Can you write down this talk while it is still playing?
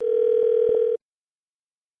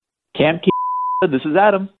Camp this is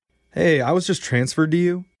Adam. Hey, I was just transferred to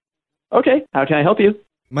you. Okay, how can I help you?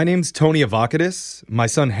 My name's Tony Avakadis. My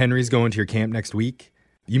son Henry's going to your camp next week.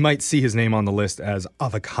 You might see his name on the list as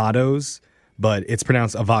Avocados, but it's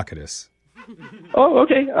pronounced Avakadis. Oh,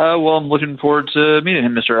 okay. Well, I'm looking forward to meeting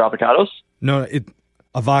him, Mr. Avocados. No,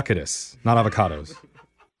 Avakadis, not avocados.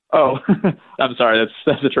 Oh, I'm sorry.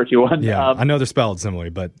 That's a tricky one. Yeah, I know they're spelled similarly,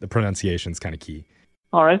 but the pronunciation's kind of key.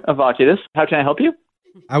 All right, Avocados. How can I help you?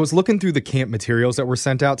 I was looking through the camp materials that were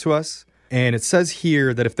sent out to us, and it says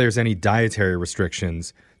here that if there's any dietary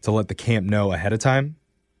restrictions, to let the camp know ahead of time.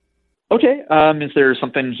 Okay. Is there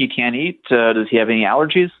something he can't eat? Does he have any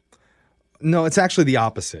allergies? No, it's actually the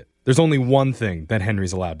opposite. There's only one thing that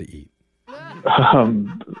Henry's allowed to eat.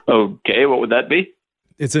 Okay, what would that be?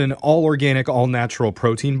 It's an all-organic, all-natural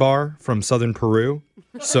protein bar from southern Peru,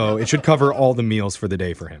 so it should cover all the meals for the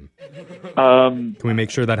day for him. Can we make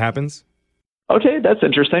sure that happens? Okay, that's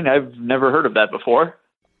interesting. I've never heard of that before.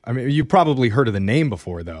 I mean, you've probably heard of the name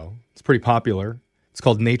before, though. It's pretty popular. It's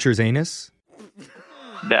called Nature's Anus.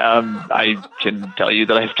 I can tell you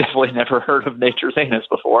that I've definitely never heard of Nature's Anus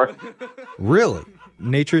before. Really?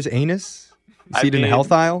 Nature's Anus? You see it in the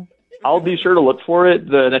health aisle? I'll be sure to look for it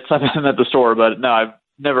the next time I'm at the store, but no, I've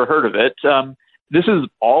never heard of it. This is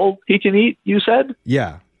all he can eat, you said?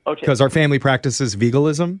 Yeah. Okay. Because our family practices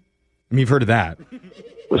vegalism. I mean, you've heard of that.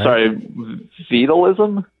 Right? Sorry,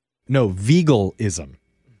 vetalism? No, vegalism.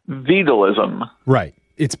 Vetalism. Right.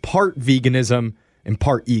 It's part veganism and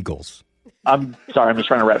part eagles. I'm sorry, I'm just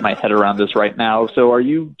trying to wrap my head around this right now. So are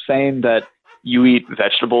you saying that you eat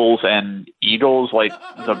vegetables and eagles like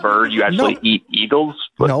the bird? You actually eat eagles?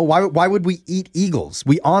 No, why would we eat eagles?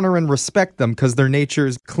 We honor and respect them because they're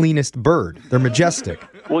nature's cleanest bird. They're majestic.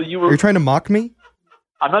 Well, Are you trying to mock me?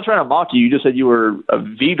 I'm not trying to mock you. You just said you were a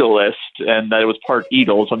vegalist and that it was part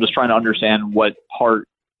eagle. So I'm just trying to understand what part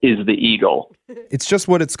is the eagle. It's just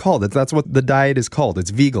what it's called. That's what the diet is called.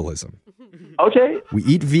 It's vegalism. Okay. We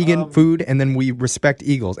eat vegan food and then we respect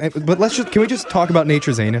eagles. But can we just talk about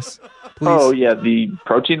Nature's Anus, please? Oh, yeah, the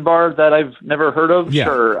protein bar that I've never heard of? Yeah.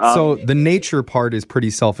 Sure. So the nature part is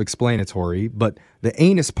pretty self-explanatory, but the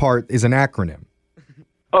anus part is an acronym.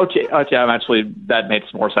 Okay, that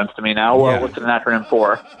makes more sense to me now. Yeah. What's it an acronym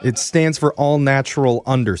for? It stands for all natural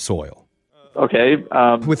undersoil. Okay.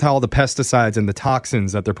 With all the pesticides and the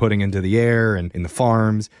toxins that they're putting into the air and in the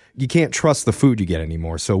farms, you can't trust the food you get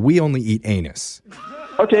anymore. So we only eat anus.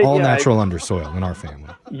 Okay. All natural undersoil in our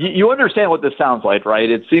family. You understand what this sounds like, right?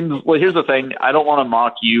 It seems, well, here's the thing. I don't want to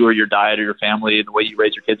mock you or your diet or your family and the way you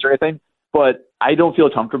raise your kids or anything, but I don't feel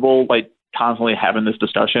comfortable, constantly having this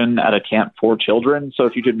discussion at a camp for children. So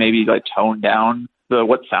if you could maybe, tone down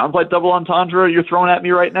what sounds like double entendre you're throwing at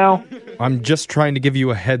me right now. I'm just trying to give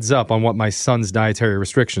you a heads up on what my son's dietary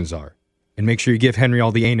restrictions are. And make sure you give Henry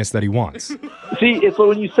all the anus that he wants. See, it's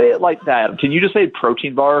when you say it like that, can you just say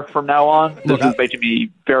protein bar from now on? This is making me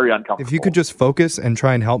very uncomfortable. If you could just focus and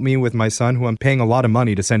try and help me with my son, who I'm paying a lot of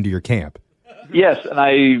money to send to your camp. Yes, and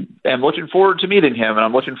I am looking forward to meeting him, and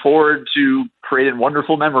I'm looking forward to creating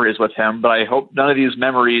wonderful memories with him, but I hope none of these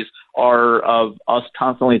memories are of us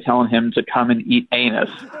constantly telling him to come and eat anus.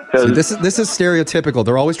 See, this is stereotypical.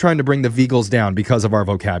 They're always trying to bring the vegals down because of our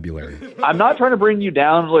vocabulary. I'm not trying to bring you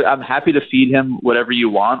down. Look, I'm happy to feed him whatever you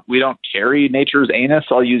want. We don't carry nature's anus.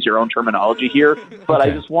 I'll use your own terminology here, but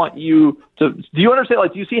okay. I just want you to. Do you understand?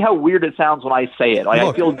 Do you see how weird it sounds when I say it?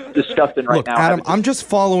 I feel disgusting right now. Adam, I'm just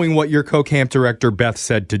following what your co-camp director Beth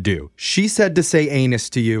said to do. She said to say anus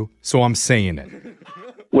to you, so I'm saying it.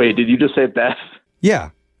 Wait, did you just say Beth?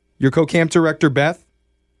 Yeah. Your co-camp director, Beth?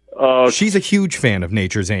 Oh. She's a huge fan of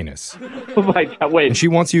Nature's Anus. Oh my God, wait. And she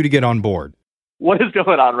wants you to get on board. What is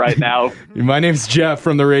going on right now? My name's Jeff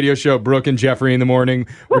from the radio show Brooke and Jeffrey in the Morning.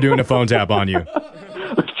 We're doing a phone tap on you.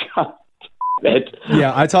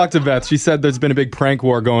 Yeah, I talked to Beth. She said there's been a big prank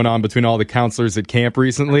war going on between all the counselors at camp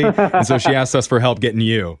recently, and so she asked us for help getting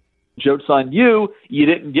you. Joke's on you. You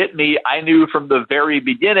didn't get me. I knew from the very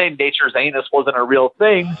beginning Nature's Anus wasn't a real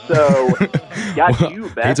thing, so got you,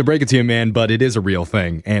 Beth. I hate to break it to you, man, but it is a real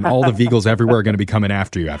thing, and all the vegals everywhere are going to be coming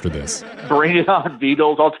after you after this. Bring it on,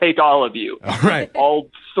 vegals. I'll take all of you. All right. All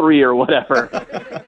 3 or whatever.